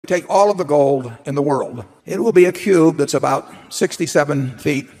Take all of the gold in the world. It will be a cube that's about 67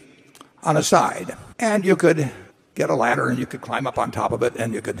 feet on a side. And you could get a ladder and you could climb up on top of it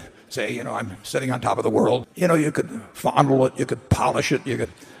and you could say, I'm sitting on top of the world. You could fondle it, you could polish it, you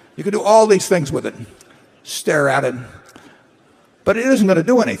could do all these things with it, stare at it. But it isn't going to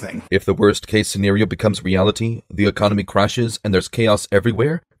do anything. If the worst case scenario becomes reality, the economy crashes and there's chaos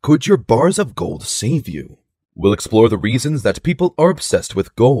everywhere, could your bars of gold save you? We'll explore the reasons that people are obsessed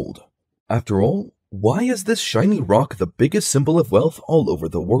with gold. After all, why is this shiny rock the biggest symbol of wealth all over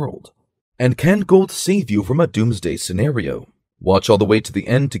the world? And can gold save you from a doomsday scenario? Watch all the way to the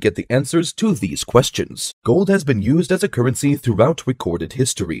end to get the answers to these questions. Gold has been used as a currency throughout recorded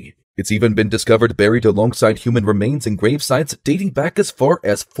history. It's even been discovered buried alongside human remains in gravesites dating back as far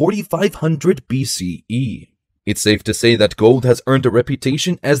as 4500 BCE. It's safe to say that gold has earned a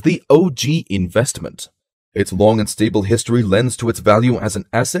reputation as the OG investment. Its long and stable history lends to its value as an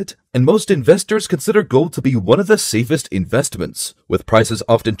asset, and most investors consider gold to be one of the safest investments, with prices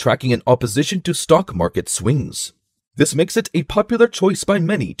often tracking in opposition to stock market swings. This makes it a popular choice by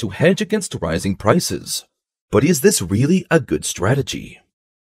many to hedge against rising prices. But is this really a good strategy?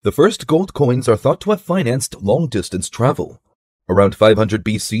 The first gold coins are thought to have financed long-distance travel. Around 500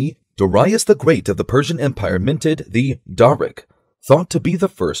 BC, Darius the Great of the Persian Empire minted the daric, thought to be the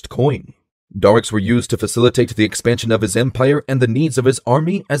first coin. Darics were used to facilitate the expansion of his empire and the needs of his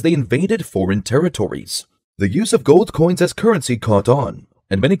army as they invaded foreign territories. The use of gold coins as currency caught on,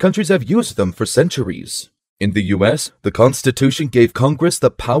 and many countries have used them for centuries. In the US, the Constitution gave Congress the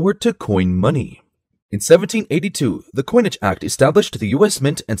power to coin money. In 1782, the Coinage Act established the US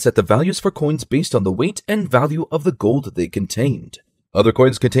Mint and set the values for coins based on the weight and value of the gold they contained. Other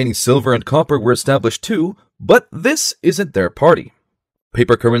coins containing silver and copper were established too, but this isn't their party.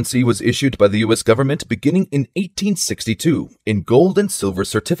 Paper currency was issued by the US government beginning in 1862 in gold and silver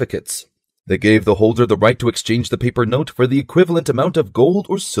certificates. They gave the holder the right to exchange the paper note for the equivalent amount of gold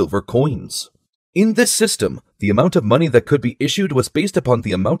or silver coins. In this system, the amount of money that could be issued was based upon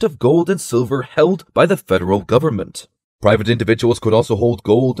the amount of gold and silver held by the federal government. Private individuals could also hold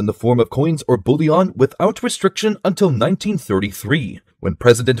gold in the form of coins or bullion without restriction until 1933, when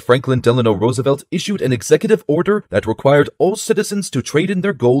President Franklin Delano Roosevelt issued an executive order that required all citizens to trade in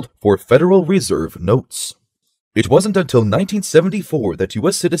their gold for Federal Reserve notes. It wasn't until 1974 that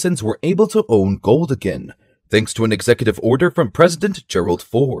U.S. citizens were able to own gold again, thanks to an executive order from President Gerald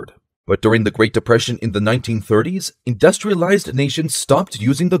Ford. But during the Great Depression in the 1930s, industrialized nations stopped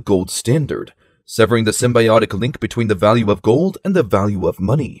using the gold standard, severing the symbiotic link between the value of gold and the value of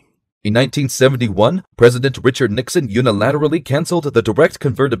money. In 1971, President Richard Nixon unilaterally canceled the direct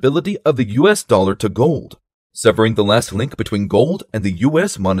convertibility of the US dollar to gold, severing the last link between gold and the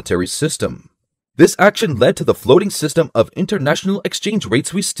US monetary system. This action led to the floating system of international exchange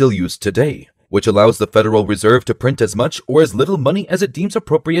rates we still use today, which allows the Federal Reserve to print as much or as little money as it deems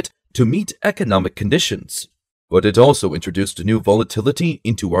appropriate to meet economic conditions. But it also introduced new volatility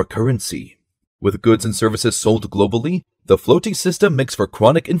into our currency. With goods and services sold globally, the floating system makes for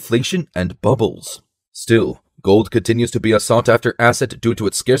chronic inflation and bubbles. Still, gold continues to be a sought-after asset due to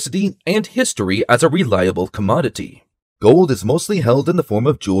its scarcity and history as a reliable commodity. Gold is mostly held in the form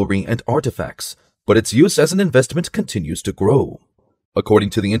of jewelry and artifacts, but its use as an investment continues to grow. According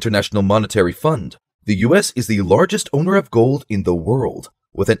to the International Monetary Fund, the US is the largest owner of gold in the world,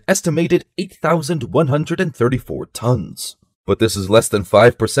 with an estimated 8,134 tons. But this is less than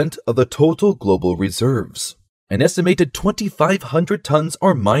 5% of the total global reserves. An estimated 2,500 tons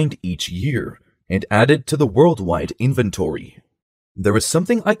are mined each year and added to the worldwide inventory. There is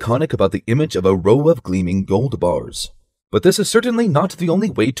something iconic about the image of a row of gleaming gold bars. But this is certainly not the only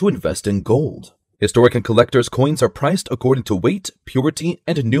way to invest in gold. Historic and collector's coins are priced according to weight, purity,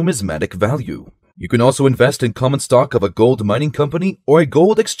 and numismatic value. You can also invest in common stock of a gold mining company or a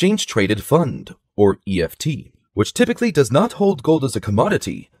gold exchange traded fund, or EFT, which typically does not hold gold as a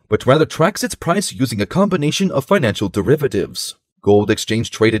commodity, but rather tracks its price using a combination of financial derivatives. Gold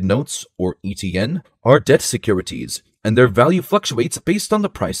exchange traded notes, or ETN, are debt securities, and their value fluctuates based on the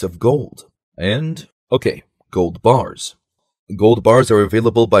price of gold. And, okay, gold bars. Gold bars are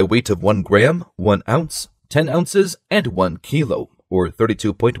available by weight of 1 gram, 1 ounce, 10 ounces, and 1 kilo, or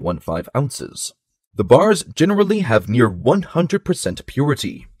 32.15 ounces. The bars generally have near 100%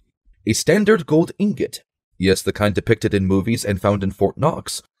 purity. A standard gold ingot, yes, the kind depicted in movies and found in Fort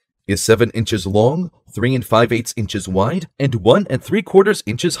Knox, is 7 inches long, 3 5/8 inches wide, and 1 3/4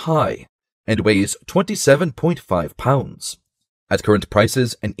 inches high, and weighs 27.5 pounds. At current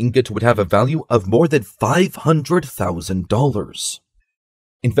prices, an ingot would have a value of more than $500,000.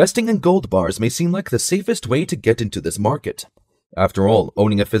 Investing in gold bars may seem like the safest way to get into this market, After all,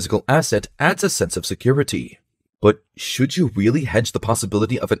 owning a physical asset adds a sense of security. But should you really hedge the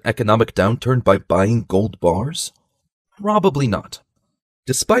possibility of an economic downturn by buying gold bars? Probably not.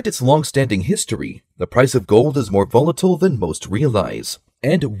 Despite its long-standing history, the price of gold is more volatile than most realize,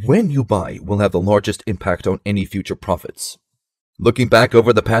 and when you buy will have the largest impact on any future profits. Looking back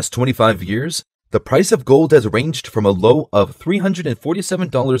over the past 25 years, the price of gold has ranged from a low of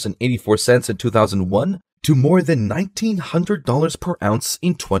 $347.84 in 2001 to more than $1,900 per ounce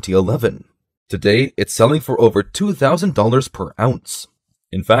in 2011. Today, it's selling for over $2,000 per ounce.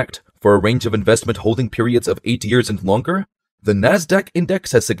 In fact, for a range of investment holding periods of 8 years and longer, the Nasdaq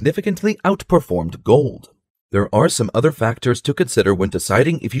index has significantly outperformed gold. There are some other factors to consider when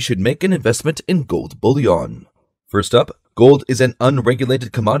deciding if you should make an investment in gold bullion. First up, gold is an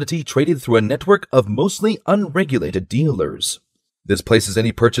unregulated commodity traded through a network of mostly unregulated dealers. This places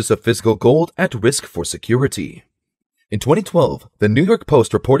any purchase of physical gold at risk for security. In 2012, the New York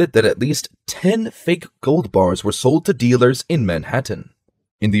Post reported that at least 10 fake gold bars were sold to dealers in Manhattan.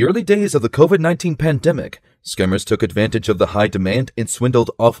 In the early days of the COVID-19 pandemic, scammers took advantage of the high demand and swindled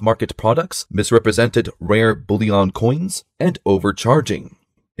off-market products, misrepresented rare bullion coins, and overcharging.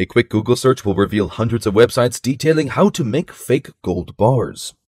 A quick Google search will reveal hundreds of websites detailing how to make fake gold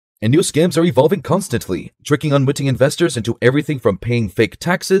bars. And new scams are evolving constantly, tricking unwitting investors into everything from paying fake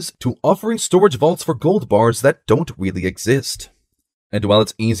taxes to offering storage vaults for gold bars that don't really exist. And while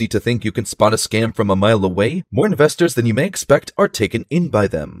it's easy to think you can spot a scam from a mile away, more investors than you may expect are taken in by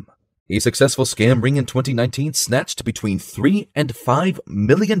them. A successful scam ring in 2019 snatched between $3 and $5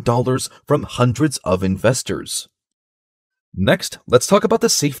 million from hundreds of investors. Next, let's talk about the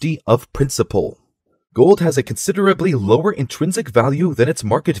safety of principal. Gold has a considerably lower intrinsic value than its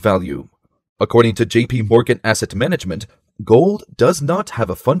market value. According to JP Morgan Asset Management, gold does not have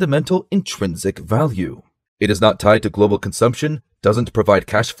a fundamental intrinsic value. It is not tied to global consumption, doesn't provide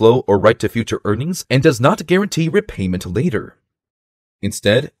cash flow or right to future earnings, and does not guarantee repayment later.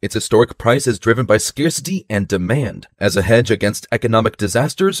 Instead, its historic price is driven by scarcity and demand, as a hedge against economic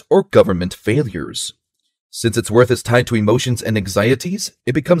disasters or government failures. Since its worth is tied to emotions and anxieties,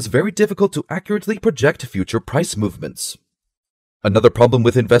 it becomes very difficult to accurately project future price movements. Another problem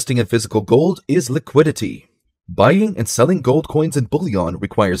with investing in physical gold is liquidity. Buying and selling gold coins and bullion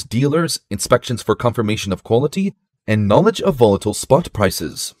requires dealers, inspections for confirmation of quality, and knowledge of volatile spot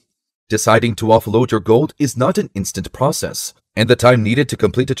prices. Deciding to offload your gold is not an instant process, and the time needed to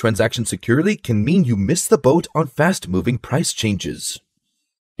complete a transaction securely can mean you miss the boat on fast-moving price changes.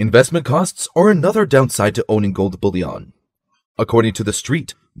 Investment costs are another downside to owning gold bullion. According to The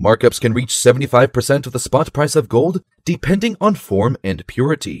Street, markups can reach 75% of the spot price of gold, depending on form and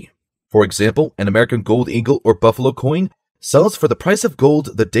purity. For example, an American Gold Eagle or Buffalo coin sells for the price of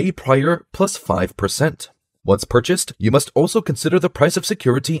gold the day prior plus 5%. Once purchased, you must also consider the price of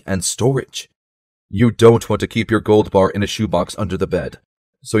security and storage. You don't want to keep your gold bar in a shoebox under the bed,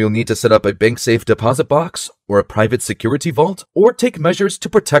 so you'll need to set up a bank-safe deposit box or a private security vault or take measures to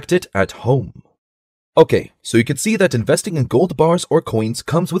protect it at home. Okay, so you can see that investing in gold bars or coins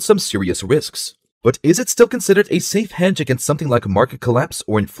comes with some serious risks. But is it still considered a safe hedge against something like market collapse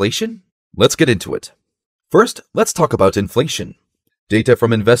or inflation? Let's get into it. First, let's talk about inflation. Data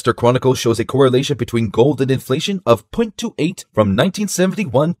from Investor Chronicle shows a correlation between gold and inflation of 0.28 from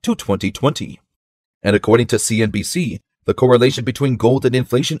 1971 to 2020. And according to CNBC, the correlation between gold and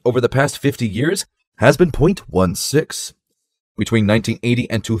inflation over the past 50 years has been 0.16. Between 1980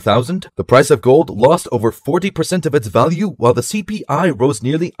 and 2000, the price of gold lost over 40% of its value, while the CPI rose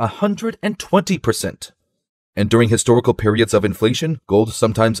nearly 120%. And during historical periods of inflation, gold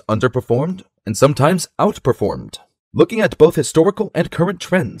sometimes underperformed and sometimes outperformed. Looking at both historical and current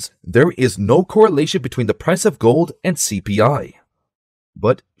trends, there is no correlation between the price of gold and CPI.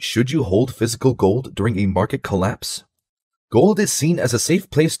 But should you hold physical gold during a market collapse? Gold is seen as a safe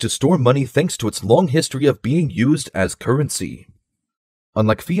place to store money thanks to its long history of being used as currency.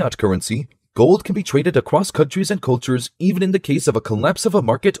 Unlike fiat currency, gold can be traded across countries and cultures even in the case of a collapse of a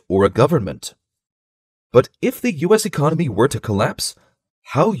market or a government. But if the US economy were to collapse,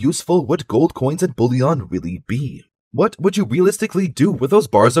 how useful would gold coins and bullion really be? What would you realistically do with those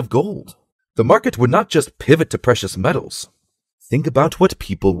bars of gold? The market would not just pivot to precious metals. Think about what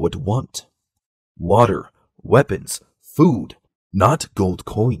people would want. Water, weapons, food, not gold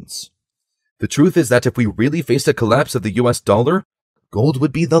coins. The truth is that if we really faced a collapse of the US dollar, gold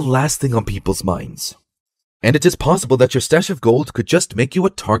would be the last thing on people's minds. And it is possible that your stash of gold could just make you a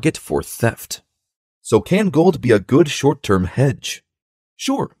target for theft. So can gold be a good short-term hedge?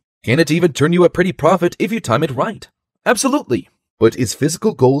 Sure. Can it even turn you a pretty profit if you time it right? Absolutely. But is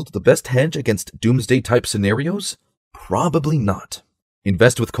physical gold the best hedge against doomsday-type scenarios? Probably not.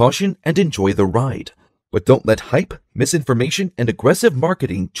 Invest with caution and enjoy the ride. But don't let hype, misinformation, and aggressive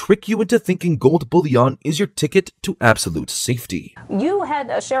marketing trick you into thinking gold bullion is your ticket to absolute safety. You had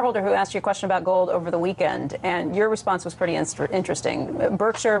a shareholder who asked you a question about gold over the weekend, and your response was pretty interesting.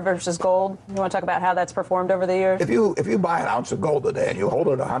 Berkshire versus gold. You want to talk about how that's performed over the years? If you buy an ounce of gold today and you hold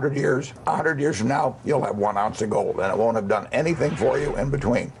it 100 years, 100 years from now, you'll have 1 ounce of gold, and it won't have done anything for you in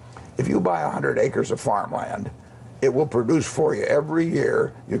between. If you buy 100 acres of farmland, it will produce for you every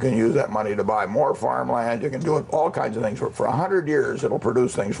year. You can use that money to buy more farmland. You can do all kinds of things. For 100 years, it'll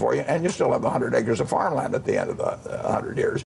produce things for you, and you still have 100 acres of farmland at the end of the 100 years.